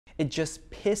It just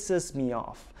pisses me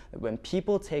off that when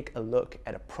people take a look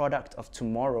at a product of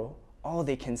tomorrow, all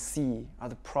they can see are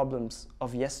the problems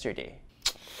of yesterday.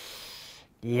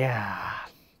 Yeah,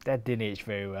 that didn't age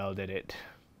very well, did it?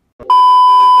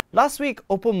 Last week,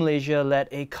 Oppo Malaysia let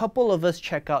a couple of us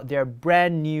check out their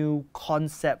brand new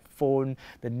concept phone,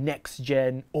 the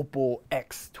next-gen Oppo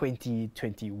X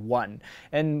 2021.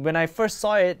 And when I first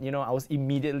saw it, I was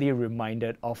immediately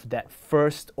reminded of that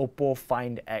first Oppo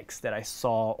Find X that I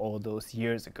saw all those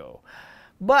years ago.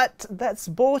 But that's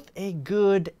both a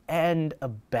good and a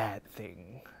bad thing.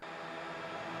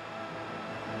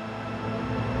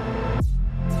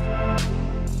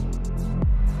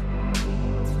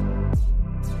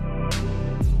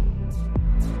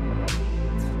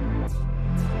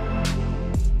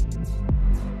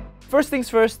 First things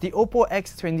first, the Oppo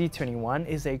X 2021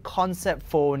 is a concept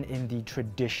phone in the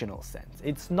traditional sense.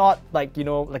 It's not like,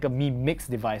 like a Mi Mix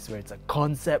device where it's a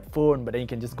concept phone, but then you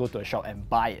can just go to a shop and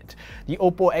buy it. The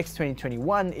Oppo X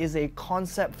 2021 is a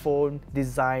concept phone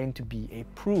designed to be a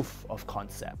proof of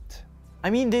concept. I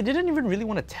mean, they didn't even really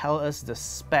want to tell us the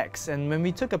specs, and when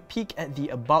we took a peek at the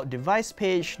About Device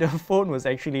page, the phone was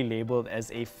actually labeled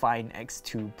as a Find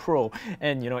X2 Pro,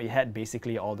 and it had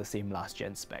basically all the same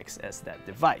last-gen specs as that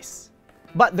device.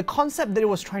 But the concept that it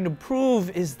was trying to prove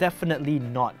is definitely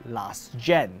not last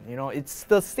gen. It's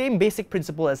the same basic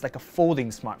principle as like a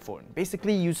folding smartphone.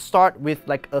 Basically, you start with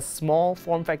like a small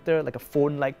form factor, like a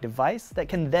phone-like device that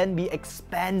can then be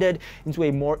expanded into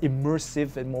a more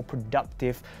immersive and more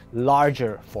productive,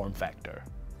 larger form factor.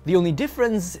 The only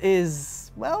difference is,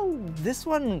 well, this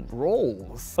one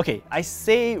rolls. Okay, I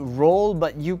say roll,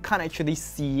 but you can't actually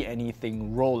see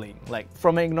anything rolling. Like,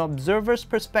 from an observer's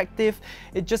perspective,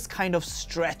 it just kind of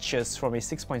stretches from a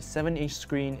 6.7-inch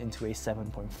screen into a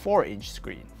 7.4-inch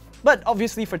screen. But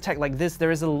obviously for tech like this,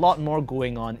 there is a lot more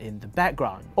going on in the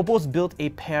background. Oppo's built a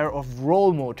pair of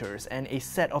roll motors and a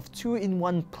set of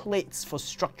 2-in-1 plates for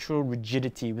structural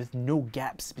rigidity with no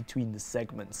gaps between the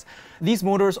segments. These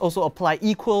motors also apply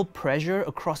equal pressure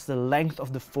across the length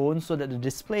of the phone so that the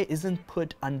display isn't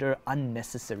put under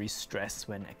unnecessary stress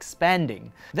when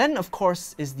expanding. Then, of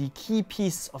course, is the key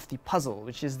piece of the puzzle,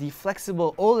 which is the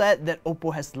flexible OLED that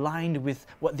Oppo has lined with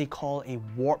what they call a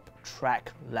warp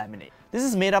track laminate. This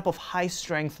is made up of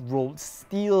high-strength rolled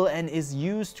steel and is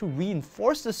used to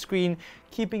reinforce the screen,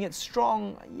 keeping it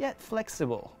strong yet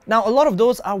flexible. Now, a lot of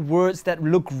those are words that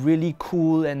look really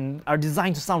cool and are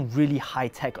designed to sound really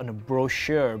high-tech on a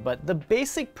brochure, but the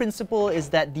basic principle is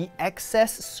that the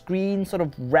excess screen sort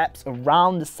of wraps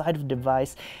around the side of the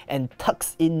device and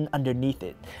tucks in underneath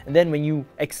it. And then when you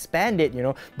expand it,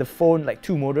 the phone, like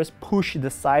two motors, push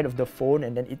the side of the phone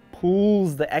and then it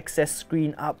pulls the excess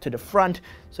screen up to the front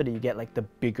so that you get like the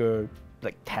bigger,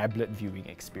 like tablet viewing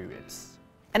experience.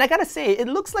 And I gotta say, it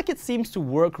looks like it seems to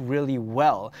work really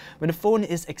well. When the phone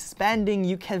is expanding,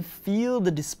 you can feel the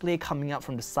display coming out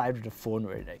from the side of the phone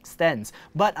where it extends.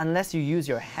 But unless you use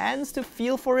your hands to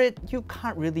feel for it, you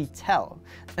can't really tell.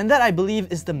 And that, I believe,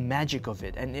 is the magic of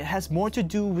it, and it has more to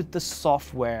do with the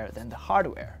software than the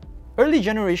hardware. Early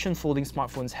generation folding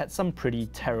smartphones had some pretty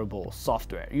terrible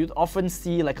software. You'd often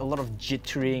see like a lot of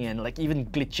jittering and like even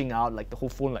glitching out, like the whole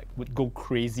phone would go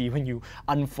crazy when you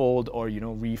unfold or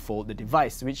refold the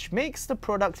device, which makes the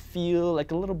product feel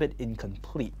like a little bit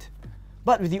incomplete.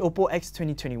 But with the Oppo X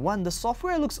 2021, the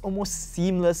software looks almost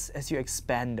seamless as you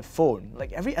expand the phone.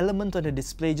 Like every element on the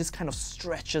display just kind of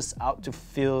stretches out to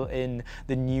fill in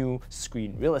the new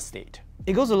screen real estate.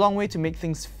 It goes a long way to make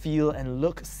things feel and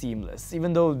look seamless,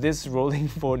 even though this rolling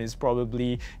phone is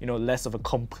probably, less of a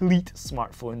complete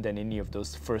smartphone than any of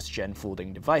those first-gen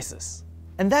folding devices.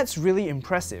 And that's really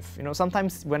impressive.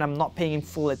 Sometimes when I'm not paying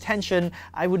full attention,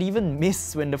 I would even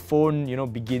miss when the phone,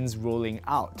 begins rolling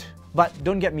out. But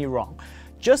don't get me wrong.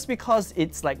 Just because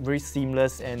it's like very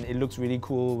seamless and it looks really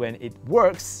cool when it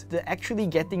works, actually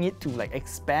getting it to like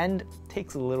expand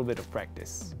takes a little bit of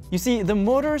practice. You see, the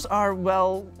motors are,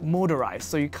 well, motorized,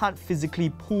 so you can't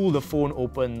physically pull the phone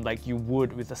open like you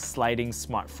would with a sliding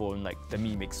smartphone like the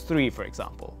Mi Mix 3, for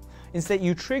example. Instead,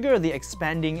 you trigger the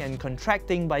expanding and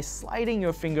contracting by sliding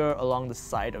your finger along the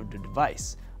side of the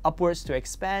device, upwards to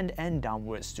expand and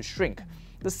downwards to shrink.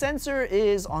 The sensor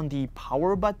is on the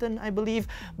power button, I believe,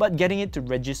 but getting it to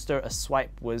register a swipe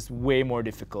was way more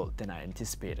difficult than I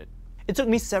anticipated. It took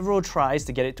me several tries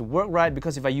to get it to work right,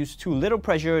 because if I used too little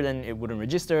pressure, then it wouldn't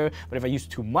register, but if I used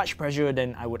too much pressure,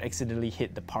 then I would accidentally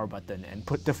hit the power button and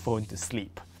put the phone to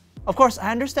sleep. Of course,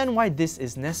 I understand why this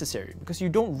is necessary, because you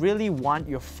don't really want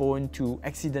your phone to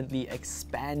accidentally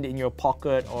expand in your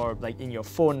pocket or like in your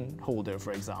phone holder,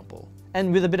 for example.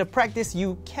 And with a bit of practice,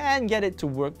 you can get it to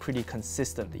work pretty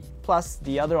consistently. Plus,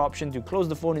 the other option to close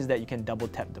the phone is that you can double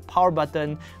tap the power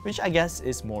button, which I guess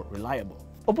is more reliable.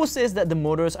 Oppo says that the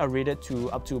motors are rated to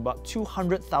up to about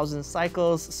 200,000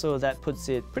 cycles, so that puts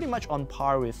it pretty much on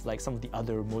par with like some of the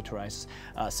other motorized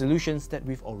solutions that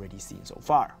we've already seen so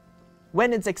far.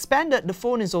 When it's expanded, the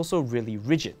phone is also really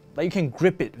rigid. Like you can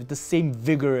grip it with the same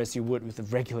vigor as you would with a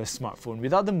regular smartphone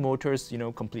without the motors,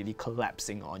 completely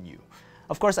collapsing on you.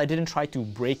 Of course, I didn't try to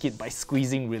break it by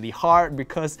squeezing really hard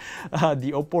because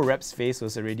the Oppo rep's face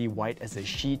was already white as a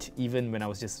sheet even when I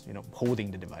was just,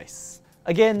 holding the device.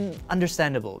 Again,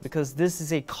 understandable, because this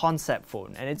is a concept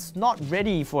phone and it's not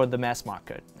ready for the mass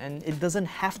market, and it doesn't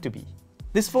have to be.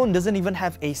 This phone doesn't even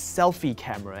have a selfie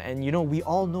camera, and we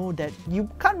all know that you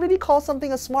can't really call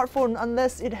something a smartphone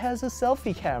unless it has a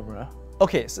selfie camera.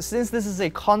 Okay, so since this is a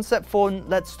concept phone,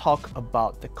 let's talk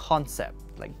about the concept.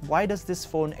 Like, why does this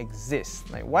phone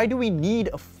exist? Like, why do we need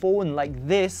a phone like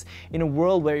this in a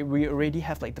world where we already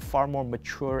have like the far more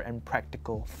mature and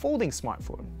practical folding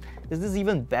smartphone? Is this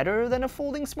even better than a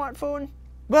folding smartphone?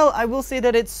 Well, I will say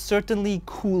that it's certainly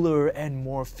cooler and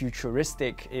more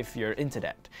futuristic if you're into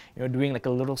that. Doing like a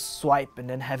little swipe and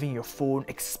then having your phone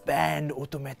expand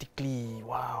automatically,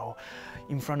 wow,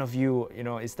 in front of you,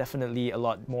 is definitely a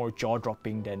lot more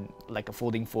jaw-dropping than like a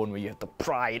folding phone where you have to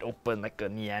pry it open like a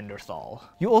Neanderthal.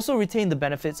 You also retain the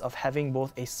benefits of having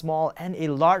both a small and a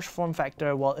large form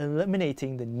factor while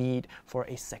eliminating the need for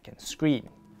a second screen.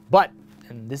 But,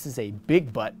 and this is a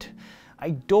big but,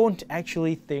 I don't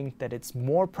actually think that it's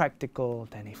more practical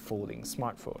than a folding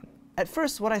smartphone. At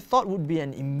first, what I thought would be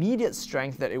an immediate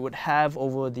strength that it would have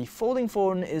over the folding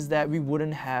phone is that we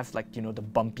wouldn't have like, the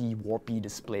bumpy, warpy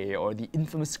display or the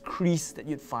infamous crease that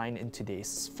you'd find in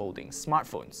today's folding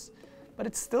smartphones. But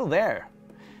it's still there.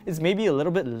 It's maybe a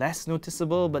little bit less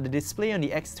noticeable, but the display on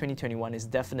the X 2021 is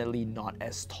definitely not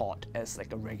as taut as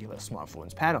like a regular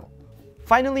smartphone's panel.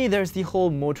 Finally, there's the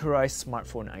whole motorized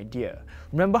smartphone idea.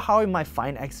 Remember how in my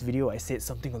Find X video I said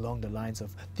something along the lines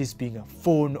of this being a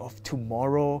phone of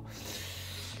tomorrow?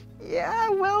 Yeah,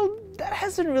 well, that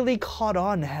hasn't really caught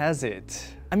on, has it?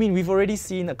 I mean, we've already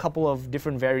seen a couple of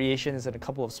different variations and a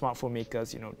couple of smartphone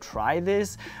makers, try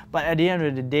this, but at the end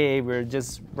of the day, we're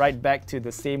just right back to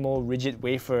the same old rigid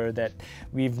wafer that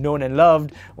we've known and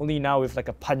loved, only now with like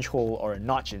a punch hole or a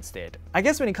notch instead. I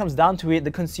guess when it comes down to it,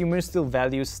 the consumer still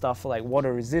values stuff like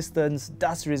water resistance,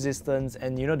 dust resistance,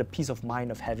 and the peace of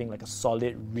mind of having like a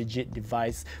solid, rigid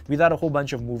device without a whole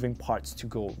bunch of moving parts to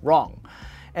go wrong.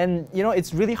 And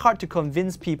it's really hard to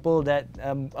convince people that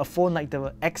a phone like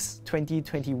the X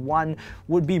 2021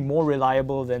 would be more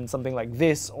reliable than something like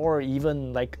this, or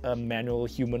even like a manual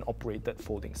human-operated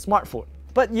folding smartphone.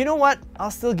 But you know what?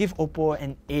 I'll still give Oppo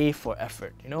an A for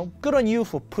effort. Good on you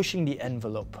for pushing the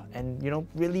envelope and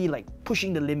really like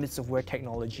pushing the limits of where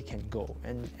technology can go.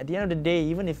 And at the end of the day,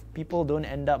 even if people don't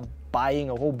end up buying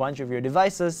a whole bunch of your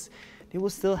devices, they will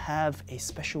still have a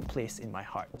special place in my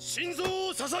heart.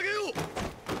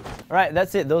 Alright,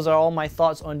 that's it. Those are all my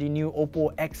thoughts on the new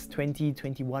Oppo X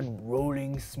 2021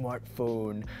 rolling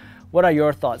smartphone. What are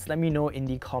your thoughts? Let me know in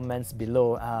the comments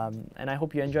below. And I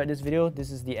hope you enjoyed this video.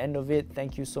 This is the end of it.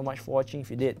 Thank you so much for watching.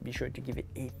 If you did, be sure to give it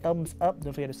a thumbs up.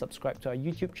 Don't forget to subscribe to our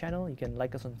YouTube channel. You can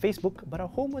like us on Facebook, but our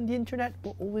home on the internet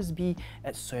will always be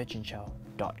at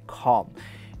searchandchow.com.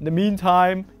 In the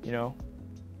meantime,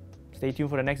 stay tuned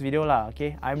for the next video lah,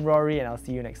 okay? I'm Rory and I'll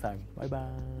see you next time. Bye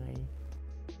bye.